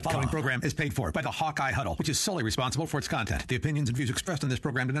Following program is paid for by the Hawkeye Huddle, which is solely responsible for its content. The opinions and views expressed in this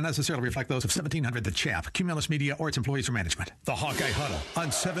program do not necessarily reflect those of 1700 The Champ, Cumulus Media, or its employees or management. The Hawkeye Huddle on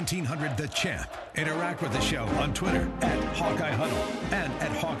 1700 The Champ. Interact with the show on Twitter at Hawkeye Huddle and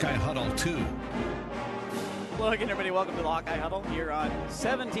at Hawkeye Huddle 2. Hello again, everybody. Welcome to the Hawkeye Huddle here on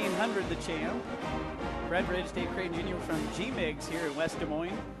 1700 The Champ. Fred Ridge, Dave Creighton Jr. from G-Migs here in West Des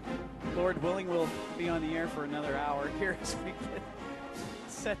Moines. Lord willing, we'll be on the air for another hour here as we get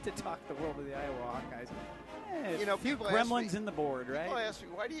set to talk the world of the Iowa Hawkeyes. You know, a few gremlins in the board, right? People ask me,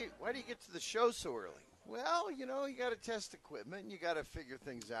 why do you get to the show so early? Well, you know, you got to test equipment, and you got to figure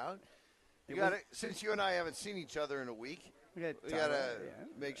things out. Since you and I haven't seen each other in a week, we got to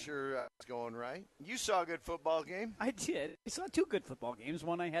make sure it's going right. You saw a good football game. I did. I saw two good football games.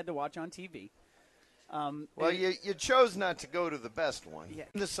 One I had to watch on TV. You chose not to go to the best one. Yeah.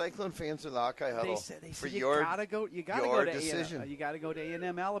 The Cyclone fans of the Hawkeye Huddle. They said you gotta go to decision. You got to go to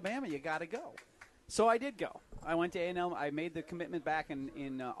A&M, Alabama. You got to go. So I did go. I went to A&M. I made the commitment back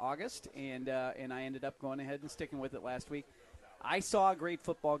in August, and I ended up going ahead and sticking with it last week. I saw a great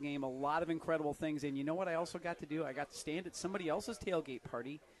football game, a lot of incredible things, and you know what I also got to do? I got to stand at somebody else's tailgate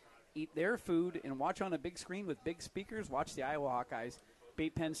party, eat their food, and watch on a big screen with big speakers, watch the Iowa Hawkeyes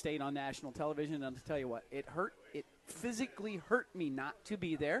beat Penn State on national television. And I'll tell you what, it physically hurt me not to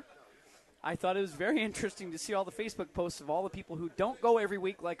be there. I thought it was very interesting to see all the Facebook posts of all the people who don't go every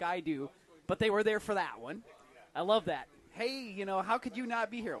week like I do, but they were there for that one. I love that. Hey, you know, how could you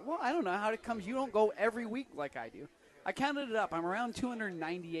not be here? Well, I don't know how it comes. You don't go every week like I do. I counted it up. I'm around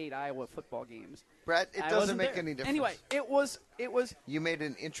 298 Iowa football games. Brett, it doesn't make any difference. Anyway, it was. You made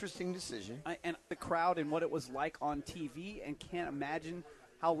an interesting decision. And the crowd and what it was like on TV, and can't imagine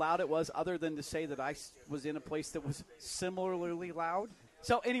how loud it was, other than to say that I was in a place that was similarly loud.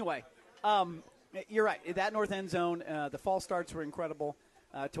 So anyway, you're right. That north end zone, the false starts were incredible.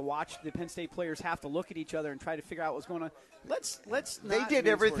 To watch the Penn State players have to look at each other and try to figure out what's going on. Let's not. They did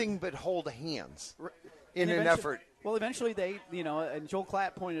everything but hold hands in an effort. Well, eventually they, and Joel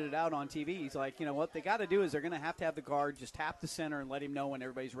Klatt pointed it out on TV. He's like, what they got to do is they're going to have the guard just tap the center and let him know when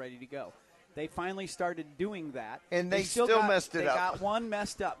everybody's ready to go. They finally started doing that. And they still messed it up. They got one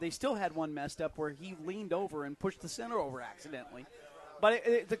messed up. They still had one messed up where he leaned over and pushed the center over accidentally.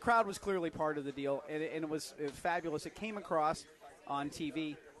 But the crowd was clearly part of the deal, and it was fabulous. It came across on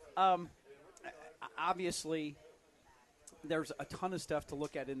TV. Obviously, there's a ton of stuff to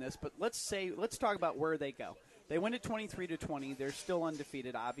look at in this, but let's talk about where they go. They win at 23-20. They're still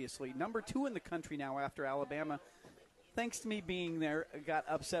undefeated, obviously. Number 2 in the country now after Alabama. Thanks to me being there, got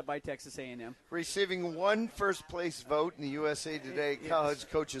upset by Texas A&M. Receiving one first-place vote in the USA Today College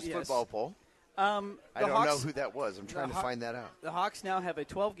Coaches Football Poll. I don't know who that was. I'm trying to find that out. The Hawks now have a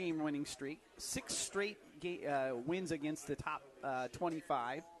 12-game winning streak, 6 straight wins against the top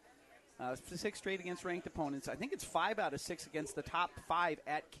 25, 6 straight against ranked opponents. I think it's 5 out of 6 against the top 5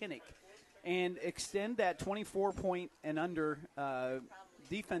 at Kinnick. And extend that 24-point and under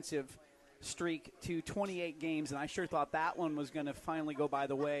defensive streak to 28 games. And I sure thought that one was going to finally go by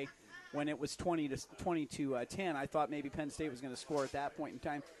the way when it was 20-10. I thought maybe Penn State was going to score at that point in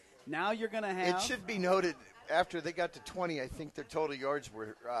time. Now you're going to have. It should be noted, after they got to 20, I think their total yards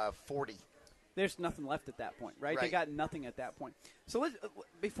were 40. There's nothing left at that point, right? They got nothing at that point. So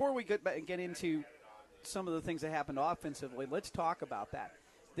before we get into some of the things that happened offensively, let's talk about that.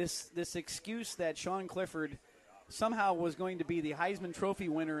 This excuse that Sean Clifford somehow was going to be the Heisman Trophy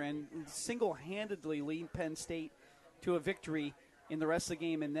winner and single-handedly lead Penn State to a victory in the rest of the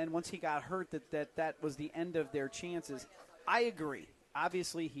game, and then once he got hurt, that was the end of their chances. I agree.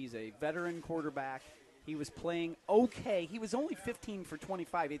 Obviously, he's a veteran quarterback. He was playing okay. He was only 15 for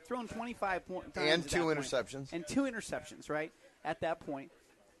 25. He'd thrown 25 times and 2 interceptions. And 2 interceptions, right, at that point.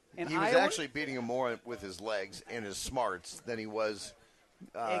 And he was actually beating him more with his legs and his smarts than he was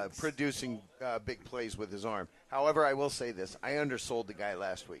producing big plays with his arm. However, I will say this. I undersold the guy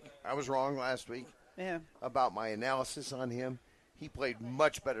last week. I was wrong last week about my analysis on him. He played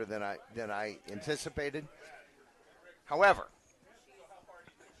much better than I anticipated. However,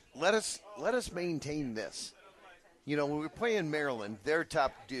 let us maintain this. When we were playing Maryland, their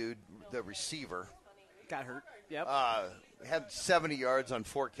top dude, the receiver, got hurt. Yep. Had 70 yards on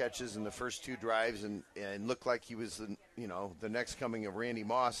 4 catches in the first 2 drives and looked like he was the next coming of Randy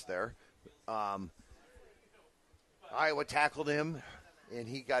Moss there. Iowa tackled him, and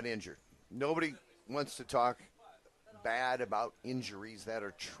he got injured. Nobody wants to talk bad about injuries that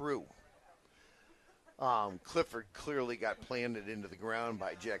are true. Clifford clearly got planted into the ground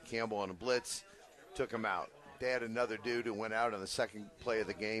by Jack Campbell on a blitz, took him out. They had another dude who went out on the second play of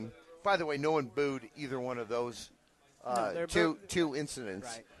the game. By the way, no one booed either one of those two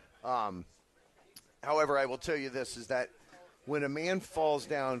incidents. Right. However, I will tell you this, is that when a man falls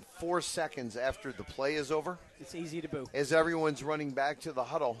down 4 seconds after the play is over, it's easy to boo. As everyone's running back to the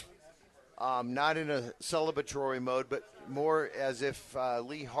huddle, not in a celebratory mode, but more as if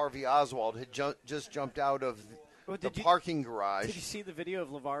Lee Harvey Oswald had just jumped out of the parking garage. Did you see the video of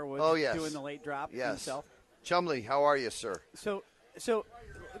LeVar Woods doing the late drop himself? Chumley, how are you, sir? So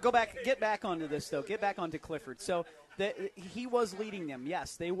get back onto this, though. Get back onto Clifford. So he was leading them.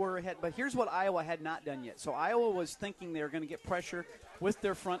 Yes, they were ahead. But here's what Iowa had not done yet. So Iowa was thinking they were going to get pressure with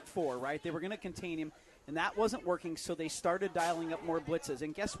their front four, right? They were going to contain him, and that wasn't working, so they started dialing up more blitzes.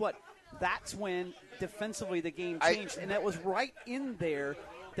 And guess what? That's when defensively the game changed, and that was right in there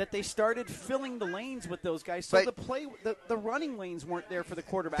that they started filling the lanes with those guys. So the running lanes weren't there for the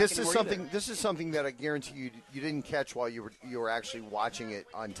quarterback. This is something that I guarantee you didn't catch while you were actually watching it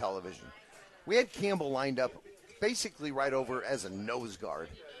on television. We had Campbell lined up basically right over as a nose guard,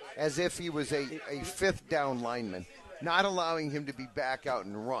 as if he was a fifth down lineman, not allowing him to be back out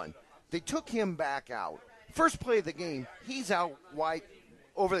and run. They took him back out. First play of the game, he's out wide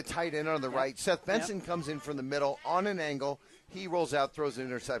over the tight end on the right. Seth Benson comes in from the middle on an angle. He rolls out, throws an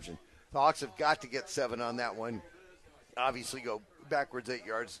interception. The Hawks have got to get 7 on that one. Obviously go backwards 8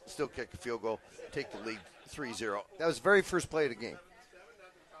 yards, still kick a field goal, take the lead 3-0. That was the very first play of the game.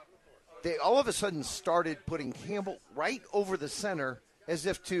 They all of a sudden started putting Campbell right over the center as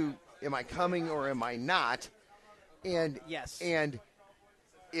if to, am I coming or am I not? And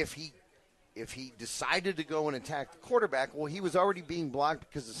if he decided to go and attack the quarterback, well, he was already being blocked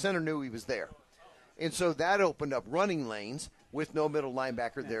because the center knew he was there. And so that opened up running lanes with no middle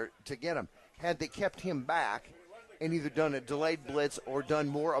linebacker there to get him. Had they kept him back and either done a delayed blitz or done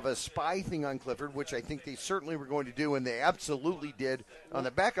more of a spy thing on Clifford, which I think they certainly were going to do, and they absolutely did on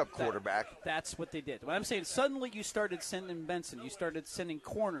the backup quarterback. That's what they did. What I'm saying, suddenly you started sending Benson. You started sending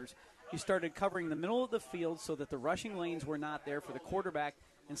corners. You started covering the middle of the field so that the rushing lanes were not there for the quarterback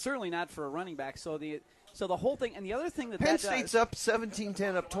and certainly not for a running back. So the whole thing, and the other thing Penn State's up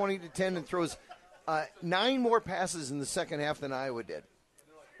 17-10, up 20-10, and throws 9 more passes in the second half than Iowa did.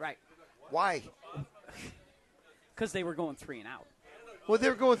 Right. Why? Because they were going 3 and out. Well, they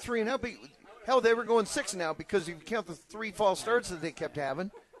were going 3 and out, but hell, they were going 6 and out because you count the 3 false starts that they kept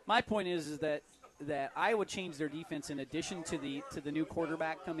having. My point is that Iowa changed their defense in addition to the new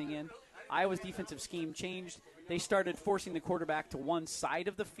quarterback coming in. Iowa's defensive scheme changed. They started forcing the quarterback to one side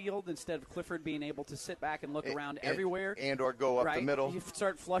of the field instead of Clifford being able to sit back and look around everywhere. And or go up the middle. You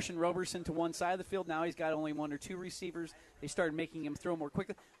start flushing Roberson to one side of the field. Now he's got only 1 or 2 receivers. They started making him throw more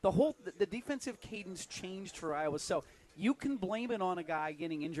quickly. The defensive cadence changed for Iowa. So you can blame it on a guy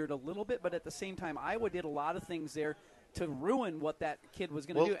getting injured a little bit, but at the same time, Iowa did a lot of things there to ruin what that kid was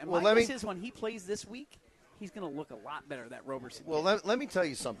going to do. And my guess is when he plays this week, he's going to look a lot better, that Roberson. Well, let me tell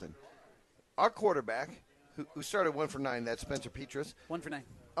you something. Our quarterback, who started 1 for 9, that's Spencer Petras. 1 for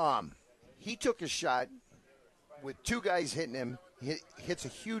 9. He took a shot with 2 guys hitting him. He hits a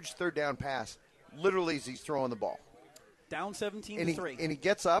huge third down pass, literally as he's throwing the ball. Down 17-3. And he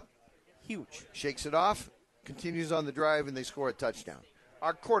gets up. Huge. Shakes it off, continues on the drive, and they score a touchdown.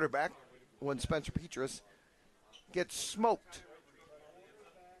 Our quarterback, when Spencer Petras, gets smoked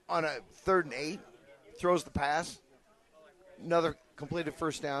on a 3rd and 8, throws the pass, another completed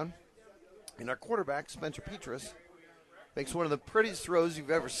first down. And our quarterback, Spencer Petras, makes one of the prettiest throws you've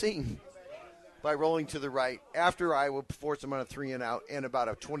ever seen by rolling to the right after Iowa forced him on a 3-and-out and about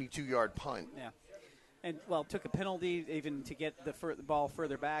a 22-yard punt. Yeah. And, took a penalty even to get the ball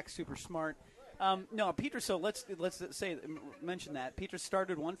further back. Super smart. No, Petras, so let's mention that. Petras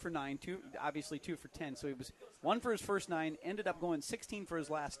started 1 for 9, obviously 2 for 10. So he was 1 for his first 9, ended up going 16 for his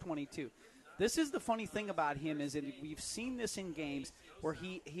last 22. This is the funny thing about him is that we've seen this in games where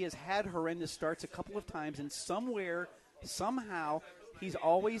he has had horrendous starts a couple of times, and somehow, he's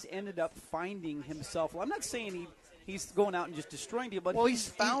always ended up finding himself. Well, I'm not saying he's going out and just destroying people, but he's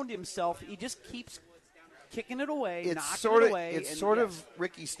found himself. He just keeps kicking it away, knocking it away. It's sort of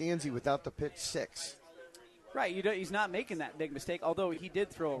Ricky Stanzi without the pick 6. Right, he's not making that big mistake, although he did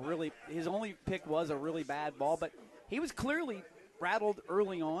throw his only pick was a really bad ball, but he was clearly rattled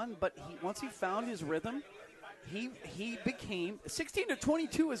early on, but once he found his rhythm, he became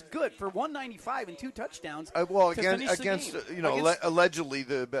 16-22 is good for 195 and 2 touchdowns. Against allegedly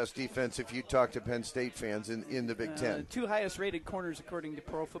the best defense if you talk to Penn State fans in the Big Ten. 2 highest rated corners according to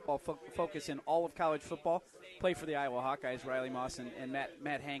Pro Football Focus in all of college football play for the Iowa Hawkeyes. Riley Moss and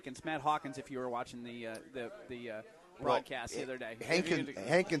Matt Hankins. Matt Hawkins, if you were watching the broadcast the other day.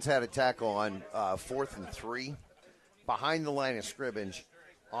 Hankins had a tackle on 4th and 3 behind the line of scrimmage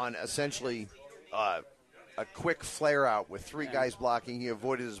on essentially a a quick flare out with three guys blocking. He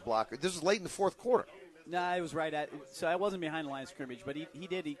avoided his blocker. This is late in the fourth quarter. No, I was right at. So I wasn't behind the line of scrimmage, but he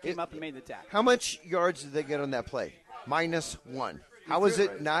did. He came up and made the tackle. How much yards did they get on that play? -1. How is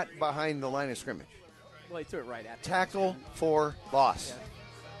it not behind the line of scrimmage? Well, he threw it right at Tackle for loss. Yeah.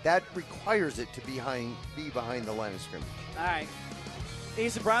 That requires it to be behind the line of scrimmage. All right.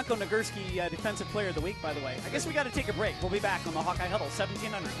 He's the Bronco Nagurski Defensive Player of the Week, by the way. I guess we got to take a break. We'll be back on the Hawkeye Huddle,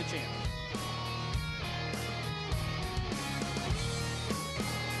 1700, the champ.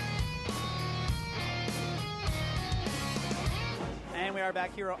 And we are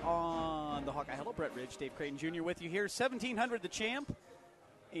back here on the Hawkeye Huddle. Brett Ridge, Dave Creighton Jr. with you here. 1700, the champ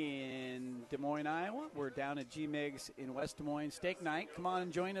in Des Moines, Iowa. We're down at G-Migs in West Des Moines. Steak night. Come on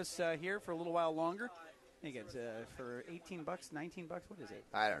and join us here for a little while longer. I think it's for $18, $19. What is it?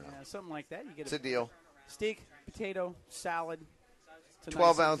 I don't know. Something like that. You get it's a deal. Steak, potato, salad.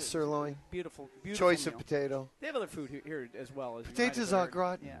 12-ounce sirloin. Beautiful choice meal. of potato. They have other food here as well. As potatoes au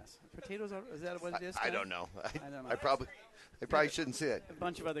gratin. Yes. Potatoes, is that what it is? I don't know. I don't know. I probably shouldn't say it. A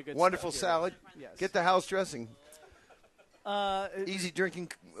bunch of other good Wonderful stuff salad. Yes. Get the house dressing. Easy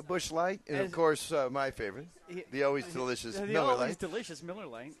drinking Busch Light. And, of course, my favorite, the always delicious Miller Lite. The always delicious Miller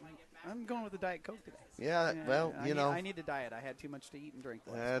Lite. I'm going with the Diet Coke today. Yeah, well, I need a diet. I had too much to eat and drink.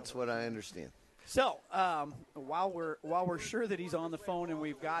 That's what I understand. So, while we're sure that he's on the phone and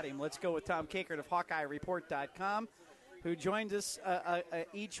we've got him, let's go with Tom Kakert of HawkeyeReport.com, who joins us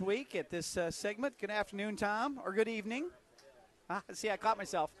each week at this segment. Good afternoon, Tom, or good evening. See, I caught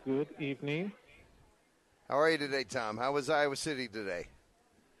myself. Good evening. How are you today, Tom? How was Iowa City today?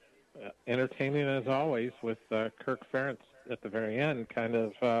 Entertaining as always, with Kirk Ferentz at the very end, kind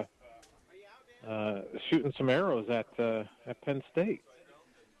of shooting some arrows at Penn State.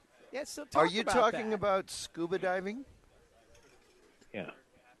 Yeah, so are you talking about scuba diving? Yeah,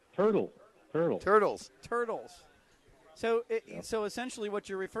 turtles. So, so essentially, what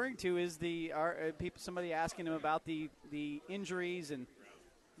you're referring to is somebody asking him about the injuries and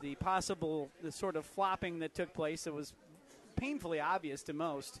the sort of flopping that took place. That was painfully obvious to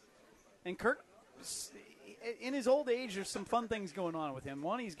most. And Kirk, in his old age, there's some fun things going on with him.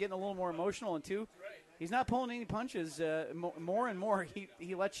 One, he's getting a little more emotional, and two, he's not pulling any punches. More and more,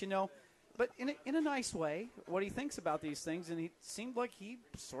 he lets you know, but in a nice way, what he thinks about these things. And he seemed like he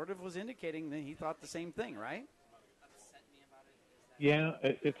sort of was indicating that he thought the same thing, right? Yeah,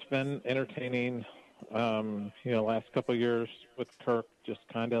 it's been entertaining. Last couple of years with Kirk, just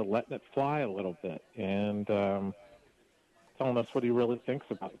kind of letting it fly a little bit and telling us what he really thinks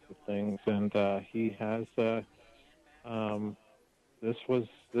about the things. And he has. This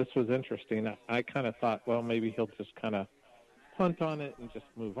was interesting. I kind of thought, well, maybe he'll just kind of punt on it and just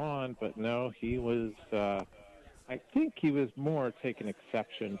move on. But no, he was. I think he was more taking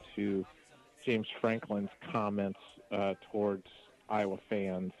exception to James Franklin's comments towards Iowa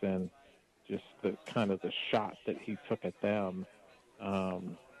fans and just the kind of the shot that he took at them.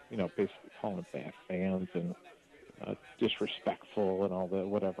 Basically calling them bad fans and disrespectful and all the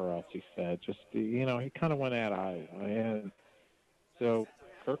whatever else he said. Just he kind of went at Iowa, and so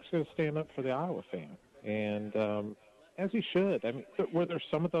Kirk's going to stand up for the Iowa fan, and as he should. I mean, were there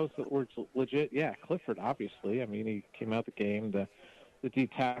some of those that were legit? Yeah, Clifford, obviously. I mean, he came out the game. The D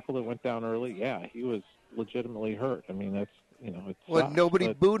tackle that went down early, yeah, he was legitimately hurt. I mean, that's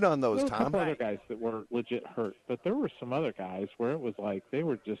nobody booed on those, Tom. Tom. There were a couple other guys that were legit hurt, but there were some other guys where it was like they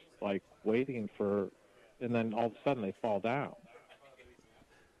were just like waiting for, and then all of a sudden they fall down.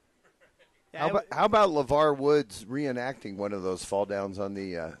 How about LeVar Woods reenacting one of those fall downs on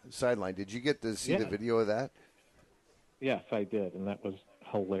the sideline? Did you get to see the video of that? Yes, I did, and that was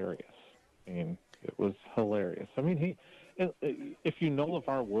hilarious. I mean, it was hilarious. I mean, if you know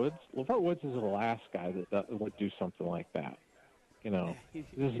LeVar Woods is the last guy that would do something like that.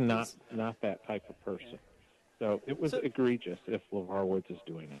 This is not that type of person. So it was egregious if LeVar Woods is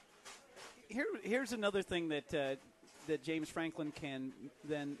doing it. Here's another thing that James Franklin can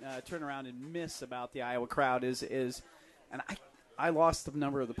then turn around and miss about the Iowa crowd is and I lost the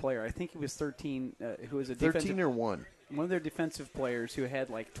number of the player. I think he was 13, who was a 13 or 1. One of their defensive players who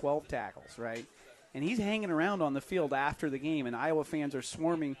had like 12 tackles, right? And he's hanging around on the field after the game, and Iowa fans are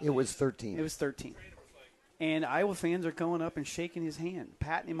swarming. It was 13. It was 13. And Iowa fans are going up and shaking his hand,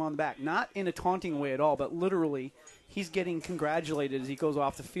 patting him on the back. Not in a taunting way at all, but literally he's getting congratulated as he goes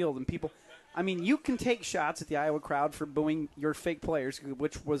off the field. And people, I mean, you can take shots at the Iowa crowd for booing your fake players,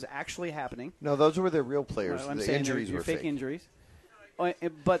 which was actually happening. No, those were the real players. Well, the injuries were fake injuries.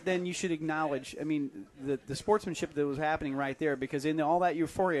 But then you should acknowledge, I mean, the sportsmanship that was happening right there, because in all that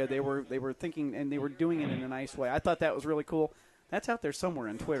euphoria, they were thinking and they were doing it in a nice way. I thought that was really cool. That's out there somewhere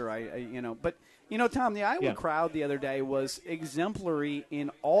on Twitter. But You know, Tom, the Iowa crowd the other day was exemplary in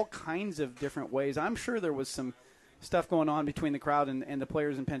all kinds of different ways. I'm sure there was some stuff going on between the crowd and the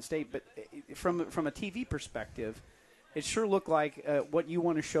players in Penn State, but from a TV perspective, it sure looked like what you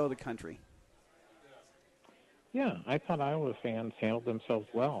want to show the country. Yeah, I thought Iowa fans handled themselves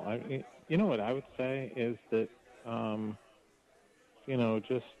well. You know what I would say is that,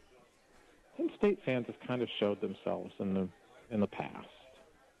 just Penn State fans have kind of showed themselves in the past.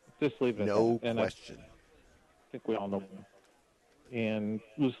 Just leave it at that. No question. I think we all know. And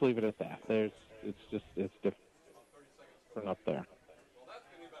we'll just leave it at that. It's different up there.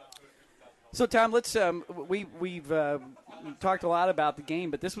 So, Tom, let's we've talked a lot about the game,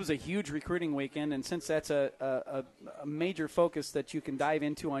 but this was a huge recruiting weekend, and since that's a major focus that you can dive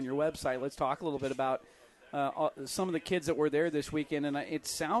into on your website, let's talk a little bit about some of the kids that were there this weekend. And it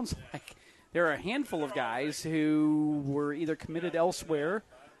sounds like there are a handful of guys who were either committed elsewhere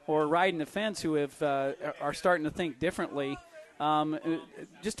or riding the fence who are starting to think differently.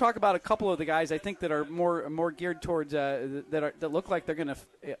 Just talk about a couple of the guys I think that are more geared towards that look like they're going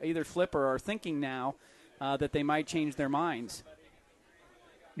to either flip or are thinking now that they might change their minds.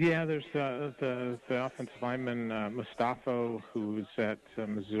 Yeah, there's the offensive lineman Mustafo, who's at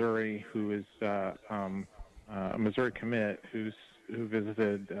Missouri, who is a Missouri commit, who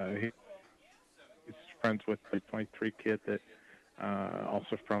visited. He's friends with the 23 kid that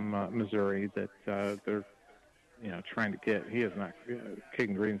also from Missouri that they're trying to get. He is not.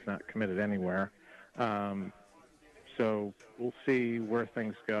 Caden Green's not committed anywhere. So we'll see where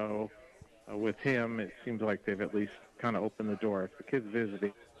things go with him. It seems like they've at least kind of opened the door. If the kid's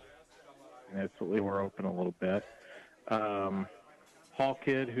visiting, absolutely, we're open a little bit. Hall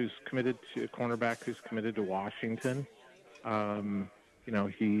kid, who's committed to cornerback, who's committed to Washington.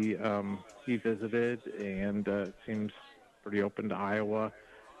 He visited and it seems pretty open to Iowa.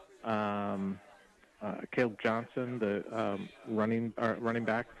 Caleb Johnson, the running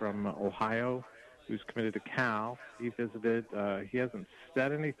back from Ohio, who's committed to Cal. He visited. He hasn't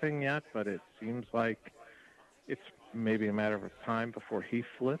said anything yet, but it seems like it's maybe a matter of time before he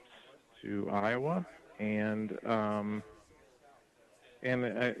flips to Iowa. And I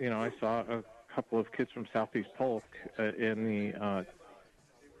saw a couple of kids from Southeast Polk in the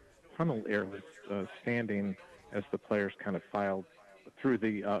Huddle area standing as the players kind of filed through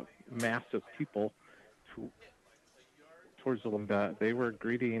the mass of people towards the they were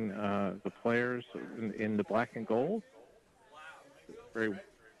greeting the players in the black and gold. The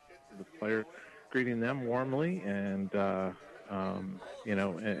players greeting them warmly and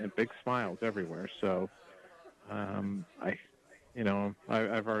big smiles everywhere. So I've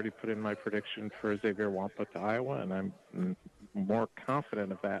already put in my prediction for Xavier Wampa to Iowa, and I'm more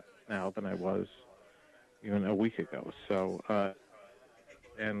confident of that now than I was even a week ago. So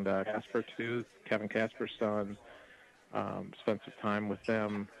and Casper too, Kevin Casper's son. Spent some time with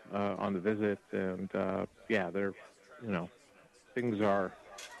them on the visit, and they're, things are.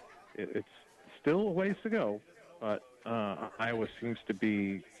 It's still a ways to go, but Iowa seems to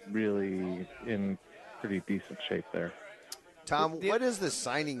be really in pretty decent shape there. Tom, what is the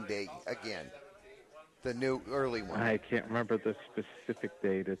signing date again? The new early one. I can't remember the specific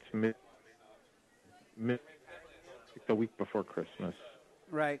date. It's mid the week before Christmas.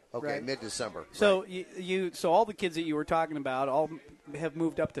 Right. Okay, right. mid-December. So right. So all the kids that you were talking about all have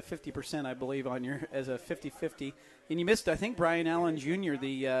moved up to 50%, I believe, on your as a 50-50. And you missed, I think, Brian Allen Jr.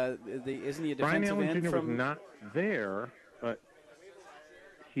 The isn't he a defensive Brian Allen end Jr. from? was not there, but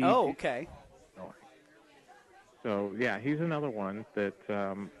he. Oh, okay. So yeah, he's another one that,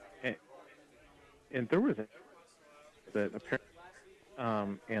 and there was that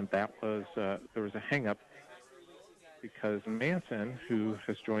apparently, and that was there was a hang-up. Because Manson, who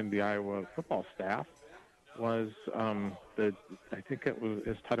has joined the Iowa football staff, was I think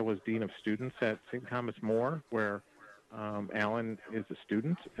his title was Dean of Students at St. Thomas More, where Allen is a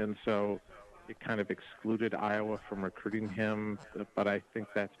student, and so it kind of excluded Iowa from recruiting him. But I think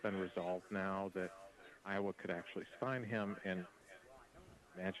that's been resolved now that Iowa could actually sign him, and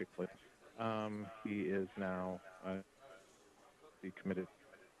magically, he is now committed.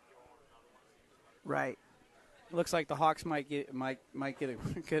 Right. Looks like the Hawks might get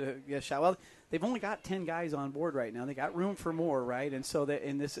a shot. Well, they've only got 10 guys on board right now. They got room for more, right? And so that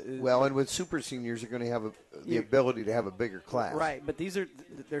in this. And with super seniors, you're going to have the ability to have a bigger class, right? But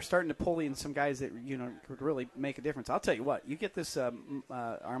they're starting to pull in some guys that could really make a difference. I'll tell you what, you get this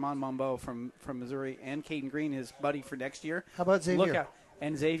Armand Mambeau from Missouri and Caden Green, his buddy for next year. How about Xavier? Look out,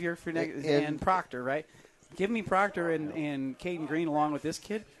 and Xavier for and Proctor, right? Give me Proctor and Caden Green along with this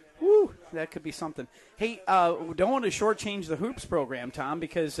kid. Woo, that could be something. Hey, don't want to shortchange the hoops program, Tom,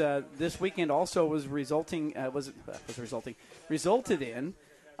 because this weekend also was resulted in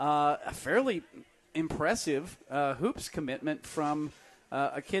a fairly impressive hoops commitment from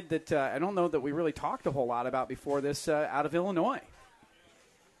a kid that I don't know that we really talked a whole lot about before this, out of Illinois.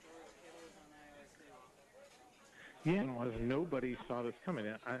 Yeah, nobody saw this coming,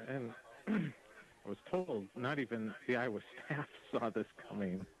 and I was told not even the Iowa staff saw this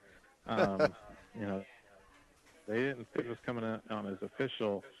coming. They didn't think it was coming on as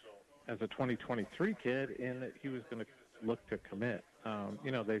official as a 2023 kid, and that he was going to look to commit.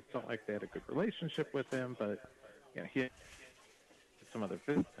 They felt like they had a good relationship with him, but he had some other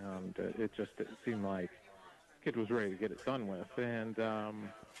things, and it seemed like the kid was ready to get it done with. And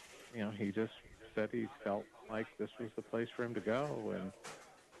he just said he felt like this was the place for him to go. And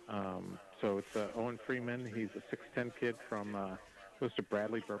so it's Owen Freeman. He's a 6'10" kid from goes to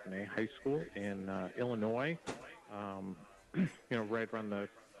Bradley Bourbonnais High School in Illinois. Right around the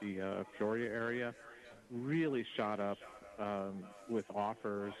Peoria area. Really shot up with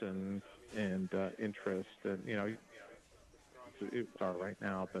offers and interest, and it's star right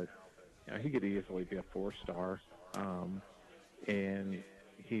now, but he could easily be a 4-star. And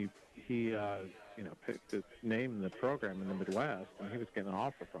he picked to name the program in the Midwest, and he was getting an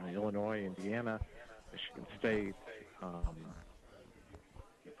offer from Illinois, Indiana, Michigan State,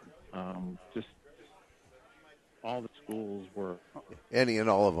 just all the schools were. Any and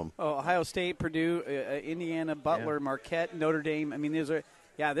all of them. Oh, Ohio State, Purdue, Indiana, Butler, Marquette, Notre Dame. I mean, this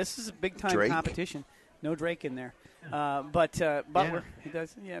is a big-time competition. No Drake in there. But Butler, he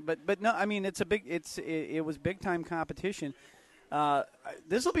does. Yeah, but no, I mean, it was big-time competition.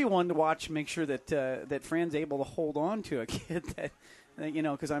 This will be one to watch. Make sure that Fran's able to hold on to a kid that,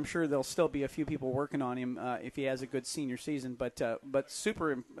 because I'm sure there'll still be a few people working on him if he has a good senior season. But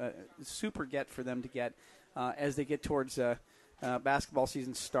super get for them to get as they get towards basketball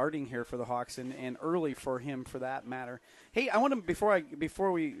season starting here for the Hawks and early for him for that matter. Hey, I want to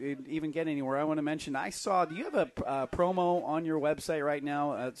before we even get anywhere, I want to mention I saw. Do you have a promo on your website right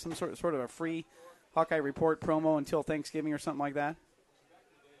now? Some sort of a free Hawkeye Report promo until Thanksgiving or something like that?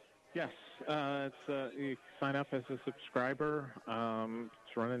 Yes. You sign up as a subscriber.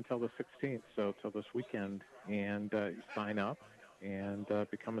 It's running until the 16th, so till this weekend. And you sign up and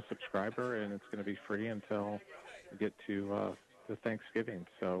become a subscriber, and it's going to be free until you get to the Thanksgiving.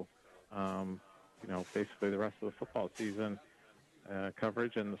 So, basically the rest of the football season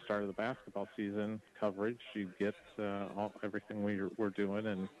coverage and the start of the basketball season coverage, you get everything we're doing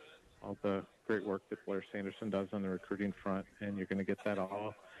and all the great work that Blair Sanderson does on the recruiting front, and you're going to get that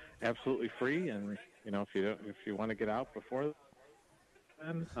all absolutely free. And if you want to get out before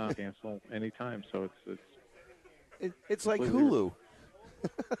then, cancel anytime. So it's like Hulu.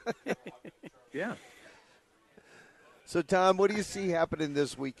 Yeah. So Tom, what do you see happening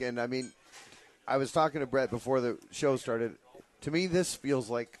this weekend? I mean, I was talking to Brett before the show started. To me, this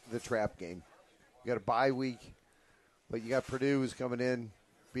feels like the trap game. You got a bye week, but you got Purdue who's coming in.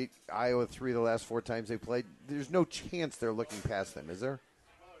 Beat Iowa 3 of the last 4 times they played. There's no chance they're looking past them, is there?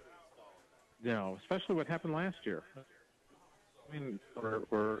 No, especially what happened last year. I mean,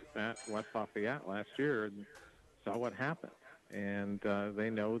 we're at West Lafayette last year and saw what happened. And they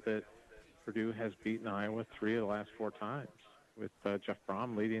know that Purdue has beaten Iowa 3 of the last 4 times with Jeff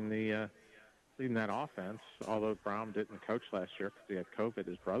Brom leading that offense, although Brom didn't coach last year because he had COVID.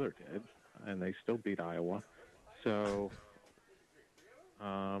 His brother did, and they still beat Iowa. So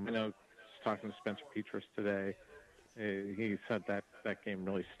I know talking to Spencer Petras today, he said that game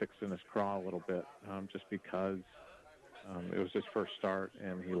really sticks in his craw a little bit just because it was his first start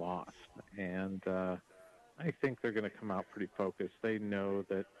and he lost. And I think they're going to come out pretty focused. They know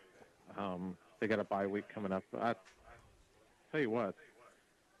that they got a bye week coming up. I tell you what,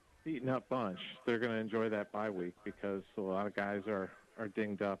 beating up bunch, they're going to enjoy that bye week because a lot of guys are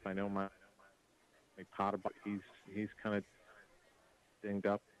dinged up. I know my Potter, he's kind of dinged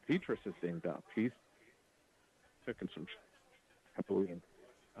up. Petras is dinged up. He's taking some, I believe,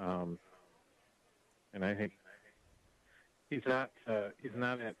 and I think he's not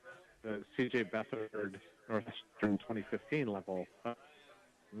at the C.J. Beathard Northwestern 2015 level.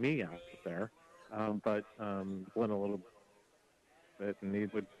 Me out there, but went a little bit, and he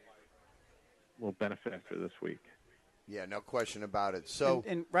will benefit after this week. Yeah, no question about it. So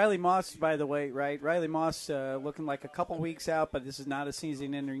and Riley Moss, by the way, right? Riley Moss looking like a couple weeks out, but this is not a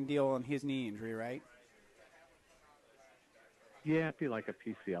season-ending deal on his knee injury, right? Yeah, it'd be like a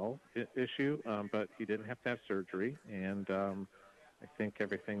PCL issue, but he didn't have to have surgery, and I think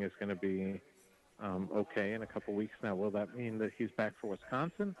everything is going to be okay in a couple weeks now. Will that mean that he's back for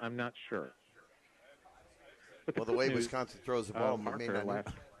Wisconsin? I'm not sure. But the way Wisconsin throws the ball, may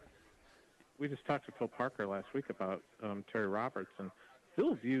not we just talked to Phil Parker last week about Terry Roberts, and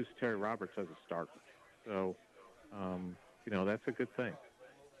Phil views Terry Roberts as a starter. So, that's a good thing.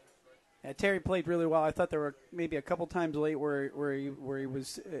 Yeah, Terry played really well. I thought there were maybe a couple times late where he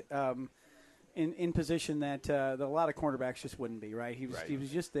was in position that a lot of cornerbacks just wouldn't be, right? He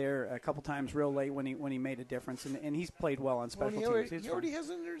was just there a couple times real late when he made a difference, and he's played well on special teams. He already has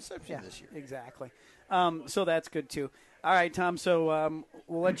an interception this year. Exactly. So that's good too. All right, Tom. So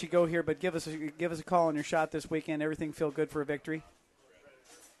we'll let you go here, but give us a call on your shot this weekend. Everything feel good for a victory?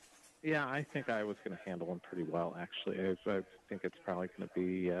 Yeah, I think I was going to handle him pretty well, actually. I think it's probably going to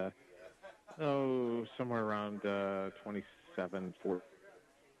be somewhere around 27-14.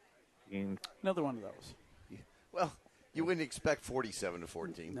 Another one of those. Well, you wouldn't expect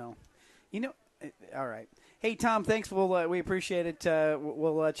 47-14. No. All right. Hey, Tom, thanks. We appreciate it.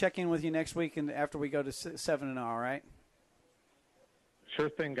 We'll check in with you next week and after we go to 7-0, all right?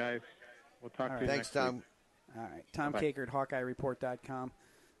 Sure thing, guys. We'll talk to you Thanks, next Tom. week. All right. Tom Kakert, HawkeyeReport.com.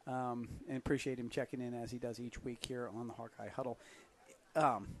 And appreciate him checking in as he does each week here on the Hawkeye Huddle.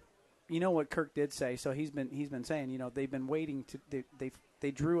 You know what Kirk did say? So he's been saying, they've been waiting to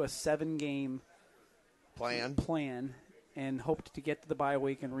they drew a 7-game plan and hoped to get to the bye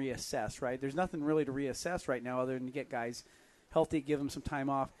week and reassess. Right? There's nothing really to reassess right now other than to get guys healthy, give them some time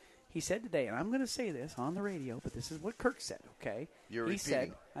off. He said today, and I'm going to say this on the radio, but this is what Kirk said. Okay? You're he repeating.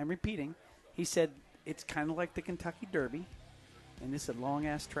 said, I'm repeating. He said it's kind of like the Kentucky Derby. And it's a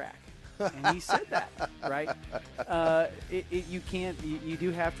long-ass track. And he said that, right? You do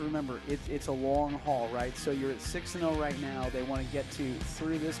have to remember, it's a long haul, right? So you're at 6-0 right now. They want to get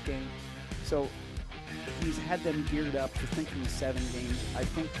through this game. So he's had them geared up for thinking 7 games. I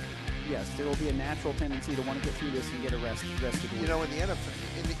think, yes, there will be a natural tendency to want to get through this and get a rest of the week. In the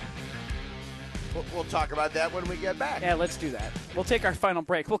NFL, we'll talk about that when we get back. Yeah, let's do that. We'll take our final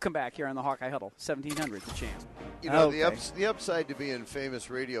break. We'll come back here on the Hawkeye Huddle, 1700, the champ. The upside to being famous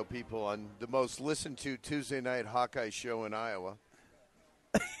radio people on the most listened to Tuesday night Hawkeye show in Iowa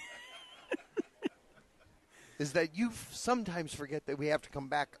is that you sometimes forget that we have to come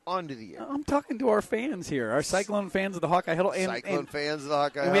back onto the air. I'm talking to our fans here, our Cyclone fans of the Hawkeye Huddle. Fans of the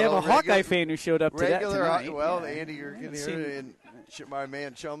Hawkeye and Huddle. We have a Hawkeye fan who showed up tonight. Andy Gerken here, and my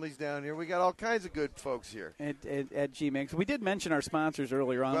man Chumley's down here. We got all kinds of good folks here. At G-Mix. We did mention our sponsors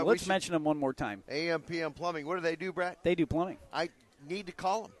earlier on. Let's mention them one more time. AM, PM Plumbing. What do they do, Brett? They do plumbing. I need to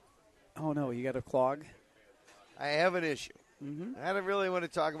call them. Oh, no, you got a clog? I have an issue. Mm-hmm. I don't really want to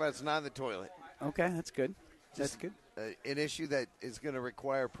talk about it. It's not in the toilet. Okay, that's good. That's good. An issue that is going to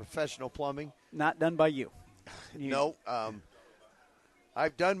require professional plumbing. Not done by you. No.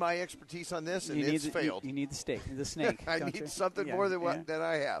 I've done my expertise on this, and it's failed. You need the snake. I need something more than what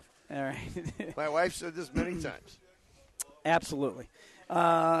I have. All right. My wife said this many times. Absolutely.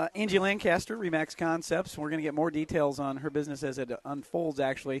 Angie Lancaster, Remax Concepts. We're going to get more details on her business as it unfolds,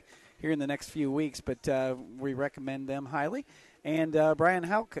 actually, here in the next few weeks, but we recommend them highly. And Brian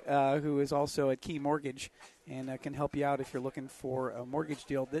Hauk, who is also at Key Mortgage, and can help you out if you're looking for a mortgage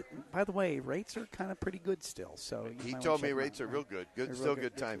deal. That, by the way, rates are kind of pretty good still. So he told me rates are real good. Still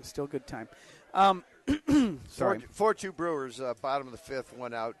good time. Still good time. Sorry. 4-2 Brewers, bottom of the fifth,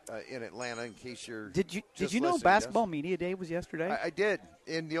 one out in Atlanta. In case you're did you know Basketball Media Day was yesterday? I did,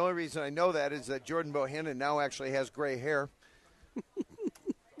 and the only reason I know that is that Jordan Bohannon now actually has gray hair.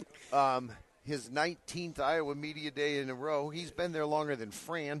 His 19th Iowa Media Day in a row. He's been there longer than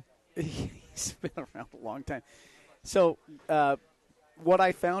Fran. He's been around a long time. So, what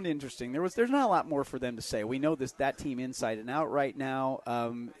I found interesting, there's not a lot more for them to say. We know that team inside and out right now.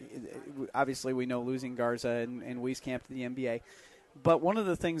 Obviously, we know losing Garza and Wieskamp to the NBA. But one of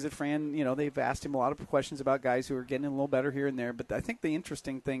the things that Fran, they've asked him a lot of questions about guys who are getting a little better here and there. But I think the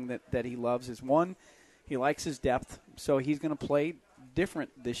interesting thing that he loves is, one, he likes his depth. So he's going to play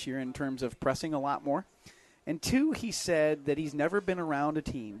different this year in terms of pressing a lot more. And two, he said that he's never been around a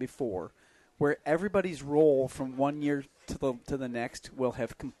team before where everybody's role from one year to the next will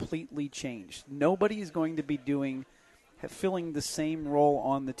have completely changed. Nobody is going to be filling the same role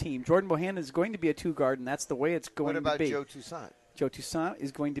on the team. Jordan Bohannon is going to be a two-guard, and that's the way it's going to be. What about Joe Toussaint? Joe Toussaint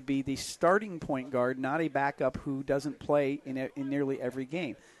is going to be the starting point guard, not a backup who doesn't play in nearly every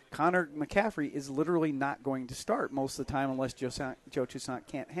game. Connor McCaffrey is literally not going to start most of the time unless Joe Toussaint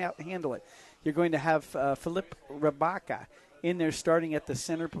can't handle it. You're going to have Philippe Rabaka in there starting at the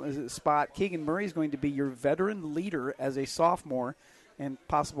center spot. Keegan Murray is going to be your veteran leader as a sophomore and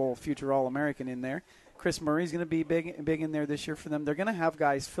possible future All-American in there. Chris Murray's going to be big in there this year for them. They're going to have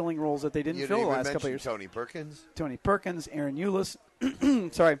guys filling roles that they didn't fill the last couple of years. Tony Perkins, Aaron Eulis.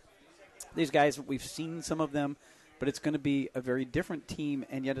 Sorry. These guys, we've seen some of them, but it's going to be a very different team,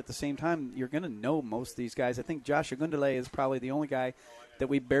 and yet at the same time, you're going to know most of these guys. I think Josh Agundale is probably the only guy that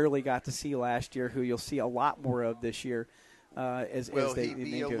we barely got to see last year who you'll see a lot more of this year. Will he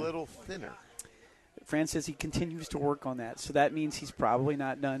be a little thinner? Fran says he continues to work on that, so that means he's probably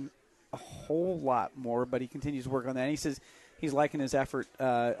not done a whole lot more, but he continues to work on that. And he says he's liking his effort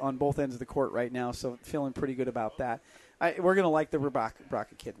on both ends of the court right now, so feeling pretty good about that. We're going to like the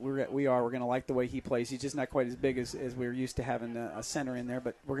Braca kid. We're going to like the way he plays. He's just not quite as big as we're used to having a center in there,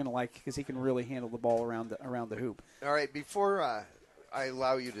 but we're going to like because he can really handle the ball around the hoop. All right, before I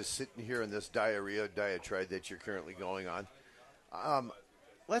allow you to sit here in this diatribe that you're currently going on,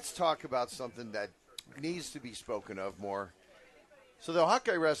 let's talk about something that needs to be spoken of more. So the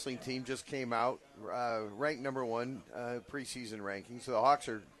Hawkeye wrestling team just came out, ranked number 1 preseason ranking. So the Hawks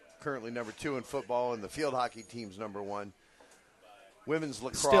are currently number 2 in football, and the field hockey team's number 1. Women's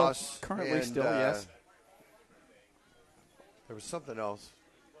lacrosse. Currently, yes. There was something else.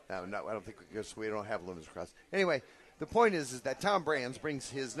 No, I don't think we don't have women's lacrosse. Anyway, the point is that Tom Brands brings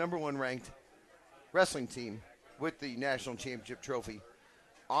his number 1 ranked wrestling team with the national championship trophy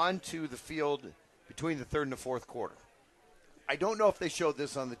onto the field between the third and the fourth quarter. I don't know if they showed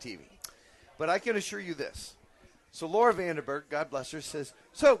this on the TV, but I can assure you this. So Laura Vandenberg, God bless her, says,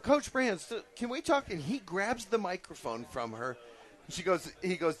 "So Coach Brands, can we talk?" And he grabs the microphone from her. He goes,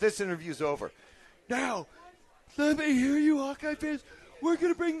 "This interview's over. Now, let me hear you, Hawkeye fans. We're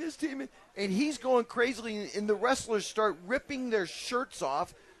going to bring this team in." And he's going crazily, and the wrestlers start ripping their shirts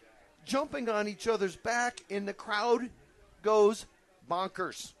off, jumping on each other's back, and the crowd goes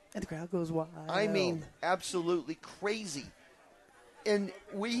bonkers. And the crowd goes wild. I mean, absolutely crazy. And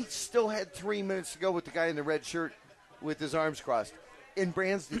we still had 3 minutes to go with the guy in the red shirt with his arms crossed. And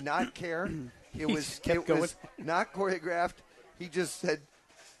Brands did not care. It was not choreographed. He just said,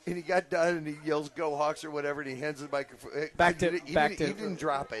 and he got done, and he yells, "Go Hawks," or whatever, and he hands the microphone. He didn't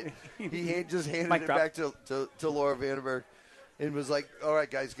drop it. He just handed it back to Laura Vandenberg and was like, "All right,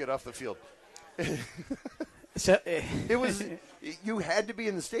 guys, get off the field." So, it was. You had to be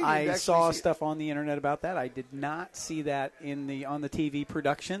in the stadium. I saw stuff on the internet about that. I did not see that on the TV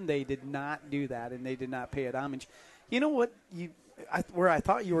production. They did not do that, and they did not pay it homage. You know what? Where I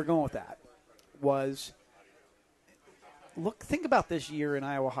thought you were going with that was, think about this year in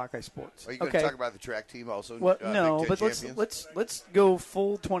Iowa Hawkeye sports. Are you going to talk about the track team also? Well, no, but let's go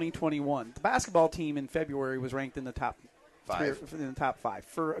full 2021. The basketball team in February was ranked in the top 5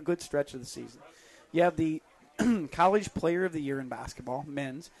 for a good stretch of the season. You have the College Player of the Year in basketball,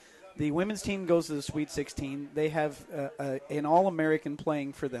 men's. The women's team goes to the Sweet 16. They have an All-American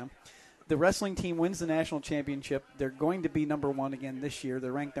playing for them. The wrestling team wins the national championship. They're going to be number 1 again this year.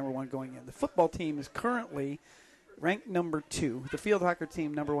 They're ranked number 1 going in. The football team is currently ranked number 2. The field hockey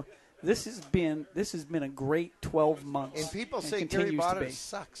team number 1. This has been a great 12 months. And people say Gary Bonner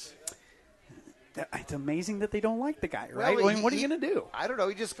sucks. It's amazing that they don't like the guy, right? Well, what are you going to do? I don't know.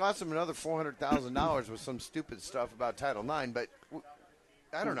 He just cost him another $400,000 with some stupid stuff about Title IX, but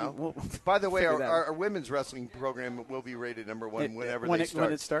I don't know. By the way, our women's wrestling program will be rated number 1 whenever they start.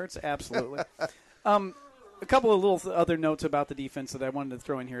 When it starts, absolutely. A couple of little other notes about the defense that I wanted to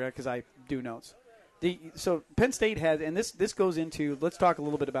throw in here because I do notes. So Penn State has, and this goes into, let's talk a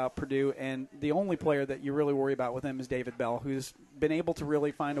little bit about Purdue, and the only player that you really worry about with him is David Bell, who's been able to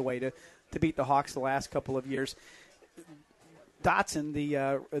really find a way to beat the Hawks the last couple of years. Dotson,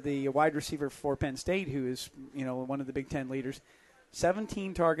 the wide receiver for Penn State, who is one of the Big Ten leaders,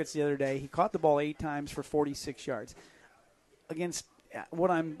 17 targets the other day. He caught the ball 8 times for 46 yards. Against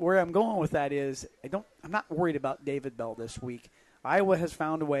where I'm going with that is I'm not worried about David Bell this week. Iowa has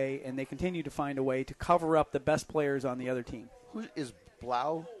found a way, and they continue to find a way to cover up the best players on the other team. Who is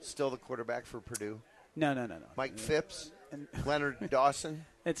Blau still the quarterback for Purdue? No. Mike Phipps and Leonard Dawson.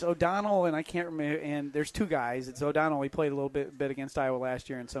 It's O'Donnell, and I can't remember. And there's 2 guys. It's O'Donnell. He played a little bit against Iowa last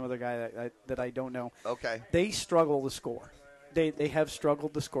year, and some other guy that I don't know. Okay. They struggle to score. They have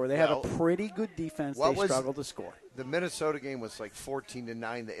struggled to score. They have a pretty good defense. They struggle to score. The Minnesota game was like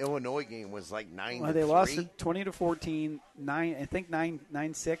 14-9. The Illinois game was like 9-3. They lost 20-14.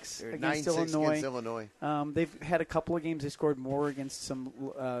 9-6 against Illinois. They've had a couple of games they scored more against some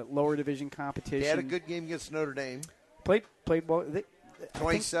lower division competition. They had a good game against Notre Dame. Played well.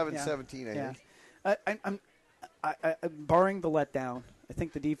 27-17, I think. I'm barring the letdown, I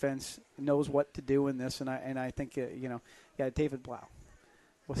think the defense knows what to do in this, and I think David Blau.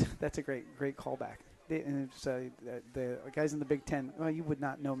 That's a great callback. the guys in the Big Ten. Well, you would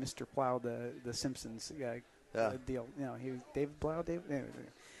not know Mr. Plow, the Simpsons guy. Deal. David Plow.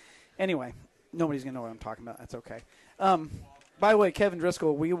 Anyway, nobody's gonna know what I'm talking about. That's okay. By the way, Kevin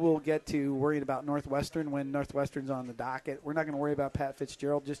Driscoll, we will get to worrying about Northwestern when Northwestern's on the docket. We're not going to worry about Pat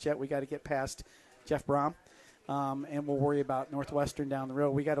Fitzgerald just yet. We got to get past Jeff Brom, and we'll worry about Northwestern down the road.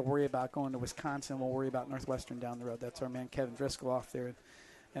 We got to worry about going to Wisconsin. We'll worry about Northwestern down the road. That's our man Kevin Driscoll off there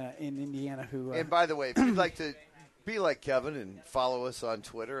in Indiana. And by the way, if you'd like to be like Kevin and follow us on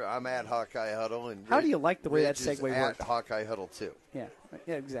Twitter, I'm at Hawkeye Huddle. And how do you like the way Rich that segue worked? At Hawkeye Huddle too. Yeah,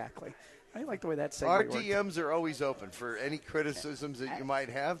 exactly. I like the way that segue Our worked. DMs are always open for any criticisms that you might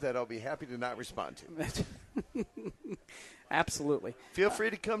have that I'll be happy to not respond to. Absolutely. Feel free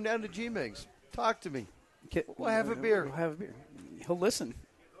to come down to G-Migs. Talk to me. We'll have a beer. We'll have a beer. He'll listen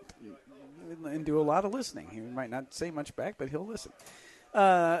and do a lot of listening. He might not say much back, but he'll listen.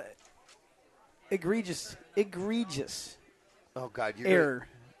 Egregious. Oh, God. Error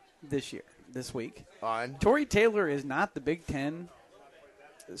this week. On? Torrey Taylor is not the Big Ten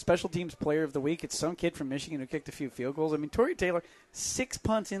Special Teams Player of the Week. It's some kid from Michigan who kicked a few field goals. I mean, Torrey Taylor, 6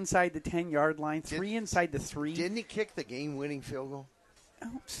 punts inside the 10-yard line, 3 inside the 3. Didn't he kick the game-winning field goal?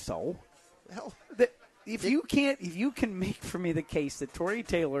 Oh, so? Hell. If you can make for me the case that Torrey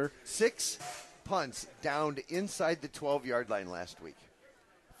Taylor 6 punts downed inside the 12-yard line last week.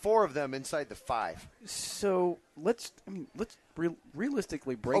 4 of them inside the 5. So let's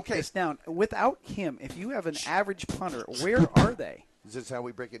realistically break this down. Without him, if you have an average punter, where are they? Is this how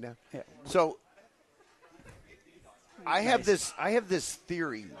we break it down? Yeah. So I have this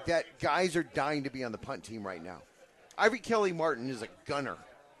theory that guys are dying to be on the punt team right now. Ivory Kelly Martin is a gunner,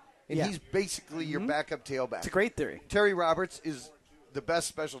 and he's basically your backup tailback. It's a great theory. Terry Roberts is the best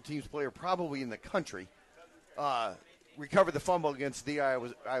special teams player probably in the country. Recovered the fumble against the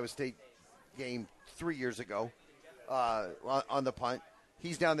Iowa State game 3 years ago on the punt.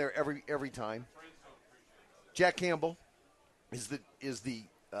 He's down there every time. Jack Campbell is the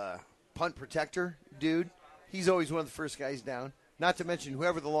punt protector dude. He's always one of the first guys down. Not to mention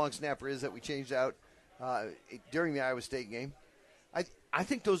whoever the long snapper is that we changed out during the Iowa State game. I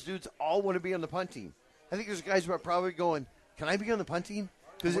think those dudes all want to be on the punt team. I think there's guys who are probably going, can I be on the punt team?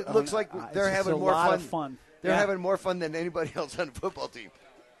 Because it looks like they're having more fun. They're having more fun than anybody else on the football team.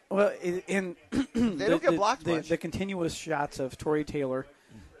 Well, they don't get blocked much. The continuous shots of Torrey Taylor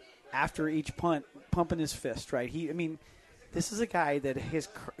after each punt, pumping his fist, right? This is a guy that has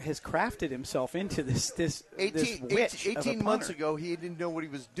crafted himself into this 18 months ago, he didn't know what he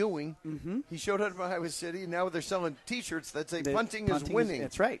was doing. Mm-hmm. He showed up in Iowa City, and now they're selling T-shirts that say punting is winning.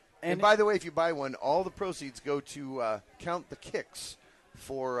 That's right. And by the way, if you buy one, all the proceeds go to Count the Kicks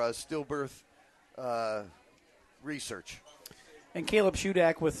for stillbirth research. And Caleb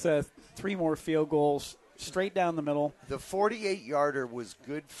Shudak with 3 more field goals straight down the middle. The 48-yarder was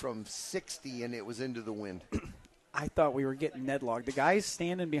good from 60, and it was into the wind. I thought we were getting Nedlogged. The guys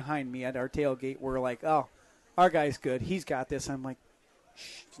standing behind me at our tailgate were like, oh, our guy's good. He's got this. I'm like,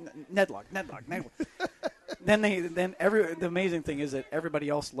 shh, Nedlog. Then the amazing thing is that everybody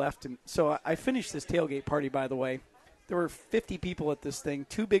else left. And so I finished this tailgate party, by the way. There were 50 people at this thing,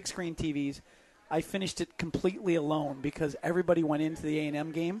 2 big screen TVs. I finished it completely alone because everybody went into the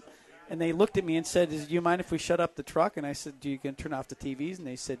A&M game. And they looked at me and said, do you mind if we shut up the truck? And I said, do you can turn off the TVs? And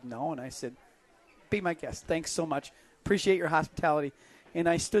they said, no. And I said, be my guest. Thanks so much. Appreciate your hospitality. And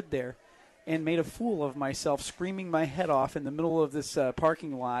I stood there and made a fool of myself, screaming my head off in the middle of this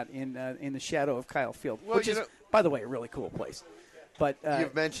parking lot in the shadow of Kyle Field, which is, by the way, a really cool place. But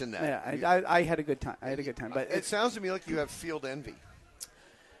you've mentioned that. Yeah, I had a good time. But it sounds to me like you have field envy.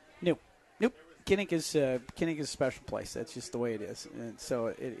 Nope. Kinnick is a special place. That's just the way it is. And so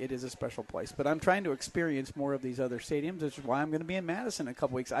it is a special place. But I'm trying to experience more of these other stadiums, which is why I'm going to be in Madison in a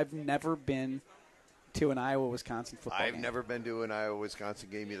couple weeks. I've never been to an Iowa-Wisconsin football game. I've never been to an Iowa-Wisconsin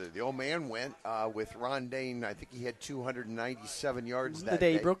game either. The old man went with Ron Dane. I think he had 297 yards that day. The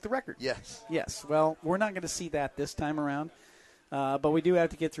day he broke the record. Yes. Well, we're not going to see that this time around. But we do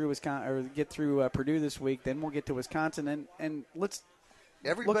have to get through Purdue this week. Then we'll get to Wisconsin, and let's.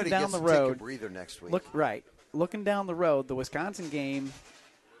 Everybody down gets the to road, take a breather next week. Looking down the road, the Wisconsin game,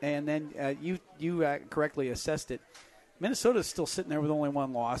 and then you correctly assessed it. Minnesota's still sitting there with only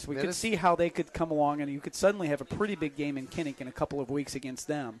 1 loss. We could see how they could come along, and you could suddenly have a pretty big game in Kinnick in a couple of weeks against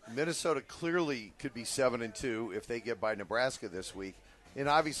them. Minnesota clearly could be 7-2 if they get by Nebraska this week. And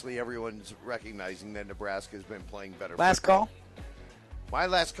obviously everyone's recognizing that Nebraska has been playing better. Last call? My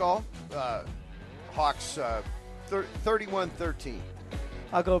last call, Hawks 31-13.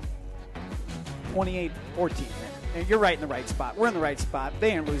 I'll go 28-14. You're right in the right spot. We're in the right spot.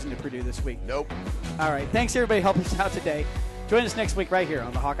 They aren't losing to Purdue this week. Nope. All right. Thanks, everybody, helping us out today. Join us next week right here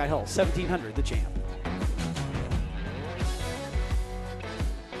on the Hawkeye Huddle, 1700 The Champ.